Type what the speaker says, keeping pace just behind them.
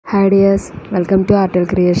Hi dears, welcome to Artale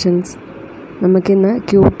Creations. നമുക്കിന്ന്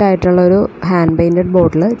ക്യൂട്ടായിട്ടുള്ളൊരു hand painted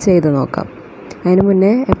ബോട്ടിൽ ചെയ്ത് നോക്കാം. അതിന് മുന്നേ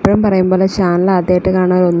എപ്പോഴും പറയും പോലെ ചാനൽ ആദ്യമായിട്ട്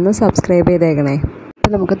കാണാൻ ഒന്ന് സബ്സ്ക്രൈബ് ചെയ്തേക്കണേ.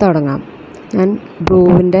 അപ്പോൾ നമുക്ക് തുടങ്ങാം. ഞാൻ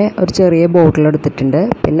ബ്ലൂവിൻ്റെ ഒരു ചെറിയ ബോട്ടിൽ എടുത്തിട്ടുണ്ട്.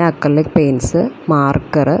 പിന്നെ acrylic paints,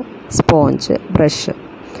 marker, sponge, brush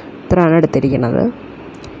ഇത്രയാണ് എടുത്തിരിക്കുന്നത്.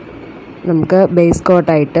 നമുക്ക് ബേസ്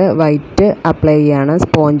കോട്ടായിട്ട് വൈറ്റ് അപ്ലൈ ചെയ്യാണ്.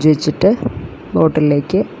 സ്പോഞ്ച് വെച്ചിട്ട്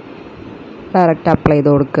ബോട്ടിലേക്ക് ഡയറക്റ്റ് അപ്ലൈ ചെയ്ത്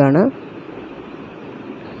കൊടുക്കുകയാണ്.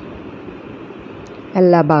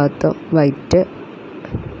 എല്ലാ ഭാഗത്തും വൈറ്റ്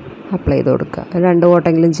അപ്ലൈ ചെയ്ത് കൊടുക്കുക. 2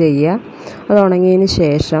 കോട്ടെങ്കിലും ചെയ്യുക. അത് ഉണങ്ങിയതിന്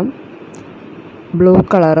ശേഷം ബ്ലൂ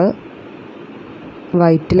കളറ്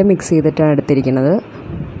വൈറ്റിൽ മിക്സ് ചെയ്തിട്ടാണ് എടുത്തിരിക്കുന്നത്.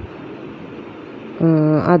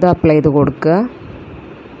 അത് അപ്ലൈ ചെയ്ത് കൊടുക്കുക.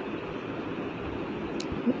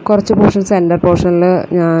 കുറച്ച് പോർഷൻ സെൻറ്റർ പോർഷനിൽ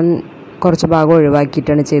ഞാൻ കുറച്ച് ഭാഗം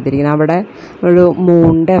ഒഴിവാക്കിയിട്ടാണ് ചെയ്തിരിക്കുന്നത്. അവിടെ ഒരു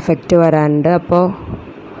മൂണിൻ്റെ എഫക്റ്റ് വരാനുണ്ട്. അപ്പോൾ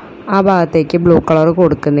ആ ഭാഗത്തേക്ക് ബ്ലൂ കളർ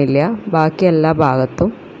കൊടുക്കുന്നില്ല. ബാക്കി എല്ലാ ഭാഗത്തും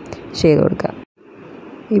ചെയ്ത് കൊടുക്കുക.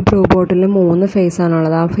 ഈ ബ്ലൂ ബോട്ടിൽ 3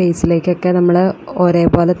 ഫേസാണുള്ളത്. ആ ഫേസിലേക്കൊക്കെ നമ്മൾ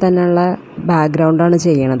ഒരേപോലെ തന്നെയുള്ള ബാക്ക്ഗ്രൗണ്ടാണ്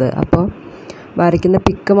ചെയ്യണത്. അപ്പോൾ വരയ്ക്കുന്ന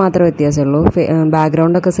പിക്ക് മാത്രമേ വ്യത്യാസമുള്ളൂ.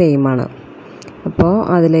 ബാക്ക്ഗ്രൗണ്ടൊക്കെ സെയിമാണ്. അപ്പോൾ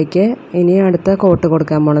അതിലേക്ക് ഇനി അടുത്ത കോട്ട്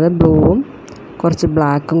കൊടുക്കാൻ പോണത് ബ്ലൂവും കുറച്ച്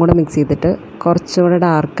ബ്ലാക്കും കൂടെ മിക്സ് ചെയ്തിട്ട് കുറച്ചുകൂടെ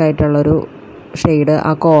ഡാർക്കായിട്ടുള്ളൊരു ഷെയ്ഡ്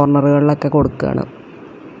ആ കോർണറുകളിലൊക്കെ കൊടുക്കുകയാണ്.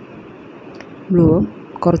 ബ്ലൂവും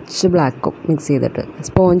കുറച്ച് ബ്ലാക്കും മിക്സ് ചെയ്തിട്ട്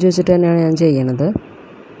സ്പോഞ്ച് വെച്ചിട്ട് തന്നെയാണ് ഞാൻ ചെയ്യണത്.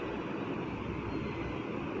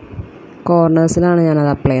 കോർണേഴ്സിലാണ്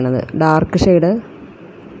ഞാനത് അപ്ലൈ ചെയ്യണത്. ഡാർക്ക് ഷെയ്ഡ്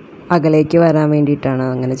അകലേക്ക് വരാൻ വേണ്ടിയിട്ടാണ്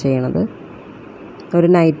അങ്ങനെ ചെയ്യണത്. ഒരു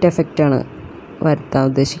നൈറ്റ് എഫക്റ്റാണ് വരുത്താൻ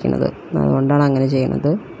ഉദ്ദേശിക്കുന്നത്. അതുകൊണ്ടാണ് അങ്ങനെ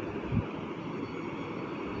ചെയ്യണത്.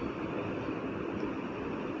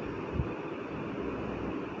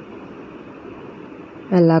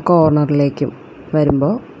 എല്ലാ കോർണറിലേക്കും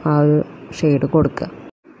വരുമ്പോൾ ആ ഒരു ഷെയ്ഡ് കൊടുക്കുക.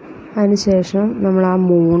 അതിനുശേഷം നമ്മൾ ആ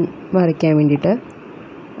മൂൺ വരയ്ക്കാൻ വേണ്ടിയിട്ട്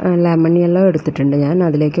ലെമൺ യെല്ലോ എടുത്തിട്ടുണ്ട് ഞാൻ.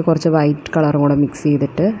 അതിലേക്ക് കുറച്ച് വൈറ്റ് കളറും കൂടെ മിക്സ്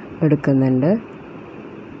ചെയ്തിട്ട് എടുക്കുന്നുണ്ട്.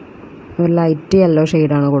 ഒരു ലൈറ്റ് യെല്ലോ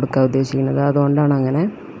ഷെയ്ഡാണ് കൊടുക്കാൻ ഉദ്ദേശിക്കുന്നത്. അതുകൊണ്ടാണ് അങ്ങനെ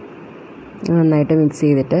നന്നായിട്ട് മിക്സ്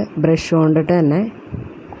ചെയ്തിട്ട് ബ്രഷ് കൊണ്ടിട്ട് തന്നെ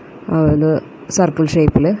അത് സർക്കിൾ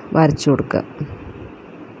ഷേപ്പിൽ വരച്ചു കൊടുക്കുക.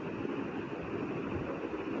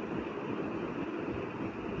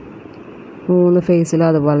 മൂന്ന് ഫേസിലും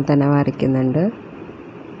അതുപോലെ തന്നെ വരയ്ക്കുന്നുണ്ട്.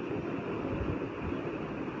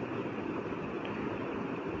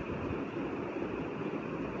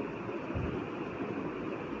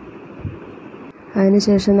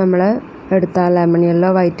 അതിനുശേഷം നമ്മൾ എടുത്ത ലെമൺ യെല്ലോ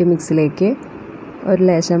വൈറ്റ് മിക്സിലേക്ക് ഒരു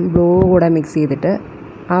ലേശം ബ്ലൂ കൂടെ മിക്സ് ചെയ്തിട്ട്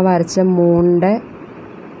ആ വരച്ച മൂണിൻ്റെ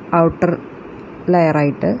ഔട്ടർ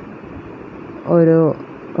ലെയറായിട്ട് ഒരു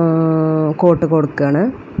കോട്ട് കൊടുക്കുകയാണ്.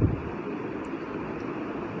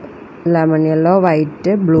 ലെമൺ യെല്ലോ,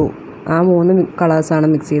 വൈറ്റ്, ബ്ലൂ ആ 3 കളേഴ്സാണ്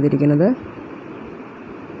മിക്സ് ചെയ്തിരിക്കുന്നത്.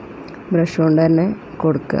 ബ്രഷ് കൊണ്ട് തന്നെ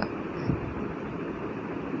കൊടുക്കുക.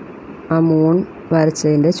 ആ മൂൺ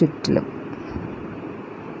വരച്ചതിൻ്റെ ചുറ്റിലും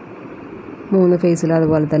 3 ഫേസിലും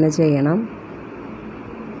അതുപോലെ തന്നെ ചെയ്യണം.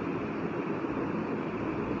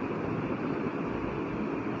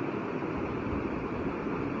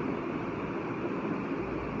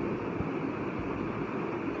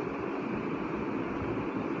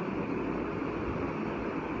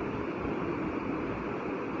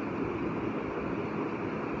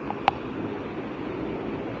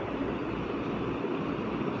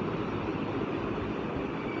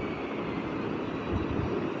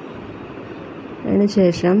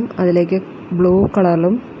 അതിനുശേഷം അതിലേക്ക് ബ്ലൂ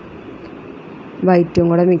കളറും വൈറ്റും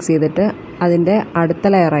കൂടെ മിക്സ് ചെയ്തിട്ട് അതിൻ്റെ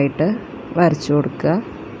അടുത്ത ലെയറായിട്ട് വരച്ചു കൊടുക്കുക.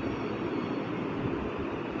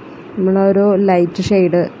 നമ്മളൊരു ലൈറ്റ്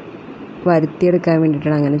ഷെയ്ഡ് വരുത്തിയെടുക്കാൻ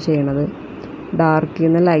വേണ്ടിയിട്ടാണ് അങ്ങനെ ചെയ്യണത്. ഡാർക്കിൽ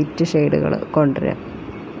നിന്ന് ലൈറ്റ് ഷെയ്ഡുകൾ കൊണ്ടുവരാം.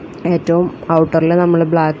 ഏറ്റവും ഔട്ടറിൽ നമ്മൾ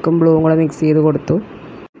ബ്ലാക്കും ബ്ലൂവും കൂടെ മിക്സ് ചെയ്ത് കൊടുത്തു.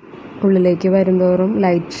 ഉള്ളിലേക്ക് വരുന്തോറും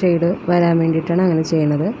ലൈറ്റ് ഷെയ്ഡ് വരാൻ വേണ്ടിയിട്ടാണ് അങ്ങനെ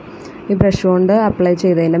ചെയ്യണത്. ഈ ബ്രഷ് കൊണ്ട് അപ്ലൈ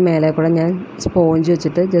ചെയ്തതിൻ്റെ മേലെ കൂടെ ഞാൻ സ്പോഞ്ച്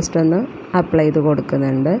വെച്ചിട്ട് ജസ്റ്റ് ഒന്ന് അപ്ലൈ ചെയ്ത്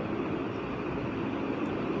കൊടുക്കുന്നുണ്ട്.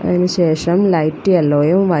 അതിന് ശേഷം ലൈറ്റ്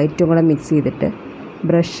യെല്ലോയും വൈറ്റും കൂടെ മിക്സ് ചെയ്തിട്ട്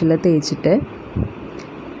ബ്രഷിൽ തേച്ചിട്ട്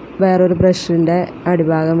വേറൊരു ബ്രഷിൻ്റെ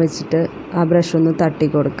അടിഭാഗം വെച്ചിട്ട് ആ ബ്രഷ് ഒന്ന് തട്ടി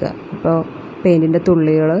കൊടുക്കുക. അപ്പോൾ പെയിൻറ്റിൻ്റെ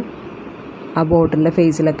തുള്ളികൾ ആ ബോട്ടിൻ്റെ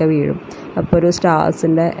ഫേസിലൊക്കെ വീഴും. അപ്പോൾ ഒരു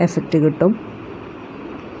സ്റ്റാർസിൻ്റെ എഫക്റ്റ് കിട്ടും.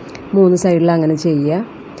 3 സൈഡിൽ അങ്ങനെ ചെയ്യുക.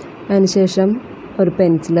 അതിനുശേഷം ഒരു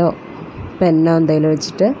പെൻസിലോ പെന്നോ എന്തെങ്കിലും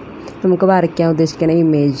വെച്ചിട്ട് നമുക്ക് വരയ്ക്കാൻ ഉദ്ദേശിക്കുന്ന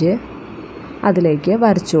ഇമേജ് അതിലേക്ക്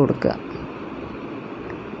വരച്ചു കൊടുക്കുക.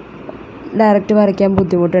 ഡയറക്റ്റ് വരയ്ക്കാൻ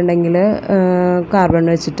ബുദ്ധിമുട്ടുണ്ടെങ്കിൽ കാർബൺ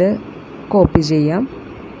വെച്ചിട്ട് കോപ്പി ചെയ്യാം.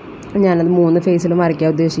 ഞാനത് 3 ഫേസിലും വരയ്ക്കാൻ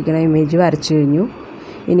ഉദ്ദേശിക്കുന്ന ഇമേജ് വരച്ചു കഴിഞ്ഞു.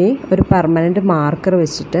 ഇനി ഒരു പെർമനൻറ്റ് മാർക്കർ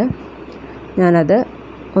വെച്ചിട്ട് ഞാനത്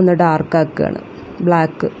ഒന്ന് ഡാർക്ക് ആക്കുകയാണ്.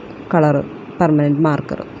 Black colour permanent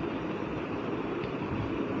marker.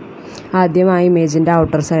 ആദ്യം ആ ഇമേജിൻ്റെ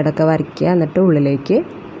ഔട്ടർ സൈഡൊക്കെ വരയ്ക്കുക, എന്നിട്ട് ഉള്ളിലേക്ക്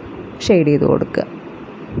ഷെയ്ഡ് ചെയ്ത് കൊടുക്കുക.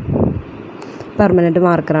 പെർമനൻറ്റ്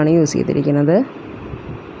മാർക്കറാണ് യൂസ് ചെയ്തിരിക്കുന്നത്.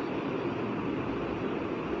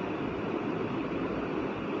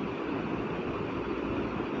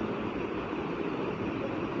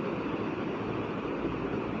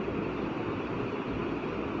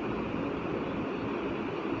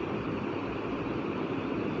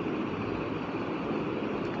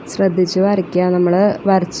 ശ്രദ്ധിച്ച് വരയ്ക്കുക. നമ്മൾ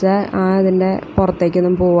വരച്ച അതിൻ്റെ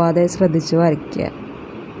പുറത്തേക്കൊന്നും പോവാതെ ശ്രദ്ധിച്ച് വരയ്ക്കുക.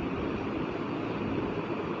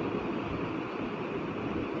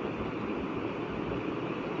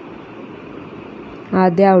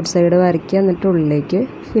 ആദ്യം ഔട്ട് സൈഡ് വരയ്ക്കുക, എന്നിട്ട് ഉള്ളിലേക്ക്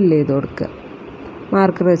ഫില്ല് ചെയ്ത് കൊടുക്കുക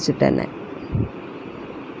മാർക്കർ വെച്ചിട്ട് തന്നെ.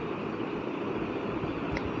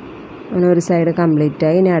 അങ്ങനെ ഒരു സൈഡ് കംപ്ലീറ്റ്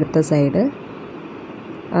ആയി. ഇനി അടുത്ത സൈഡ്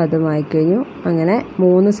അതുമായി കഴിഞ്ഞു. അങ്ങനെ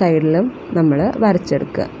 3 സൈഡിലും നമ്മൾ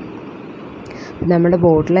വരച്ചെടുക്കുക. നമ്മുടെ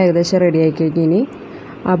ബോട്ടിൽ ഏകദേശം റെഡി ആയി കഴിഞ്ഞു. ഇനി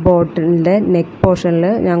ആ ബോട്ടിലിൻ്റെ നെക്ക് പോർഷനിൽ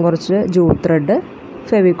ഞാൻ കുറച്ച് ജൂട്ട് ത്രെഡ്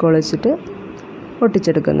ഫെവിക്കോൾ വെച്ചിട്ട്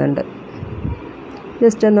ഒട്ടിച്ചെടുക്കുന്നുണ്ട്.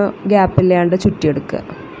 ജസ്റ്റ് ഒന്ന് ഗ്യാപ്പില്ലാണ്ട് ചുറ്റിയെടുക്കുക.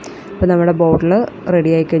 അപ്പോൾ നമ്മുടെ ബോട്ടിൽ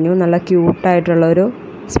റെഡി ആയി കഴിഞ്ഞു. നല്ല ക്യൂട്ടായിട്ടുള്ളൊരു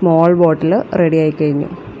സ്മോൾ ബോട്ടിൽ റെഡി ആയി കഴിഞ്ഞു.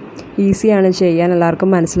 ഈസിയാണ് ചെയ്യാൻ.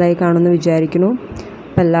 എല്ലാവർക്കും മനസ്സിലായി കാണുമെന്ന് വിചാരിക്കുന്നു.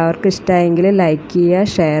 അപ്പോൾ എല്ലാവർക്കും ഇഷ്ടമായെങ്കിൽ ലൈക്ക് ചെയ്യുക,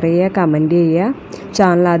 ഷെയർ ചെയ്യുക, കമൻറ്റ് ചെയ്യുക.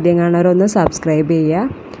 ചാനൽ ആദ്യം കാണുന്നവരൊന്ന് സബ്സ്ക്രൈബ് ചെയ്യുക.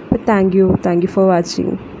 അപ്പോൾ താങ്ക് യു ഫോർ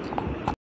വാച്ചിങ്.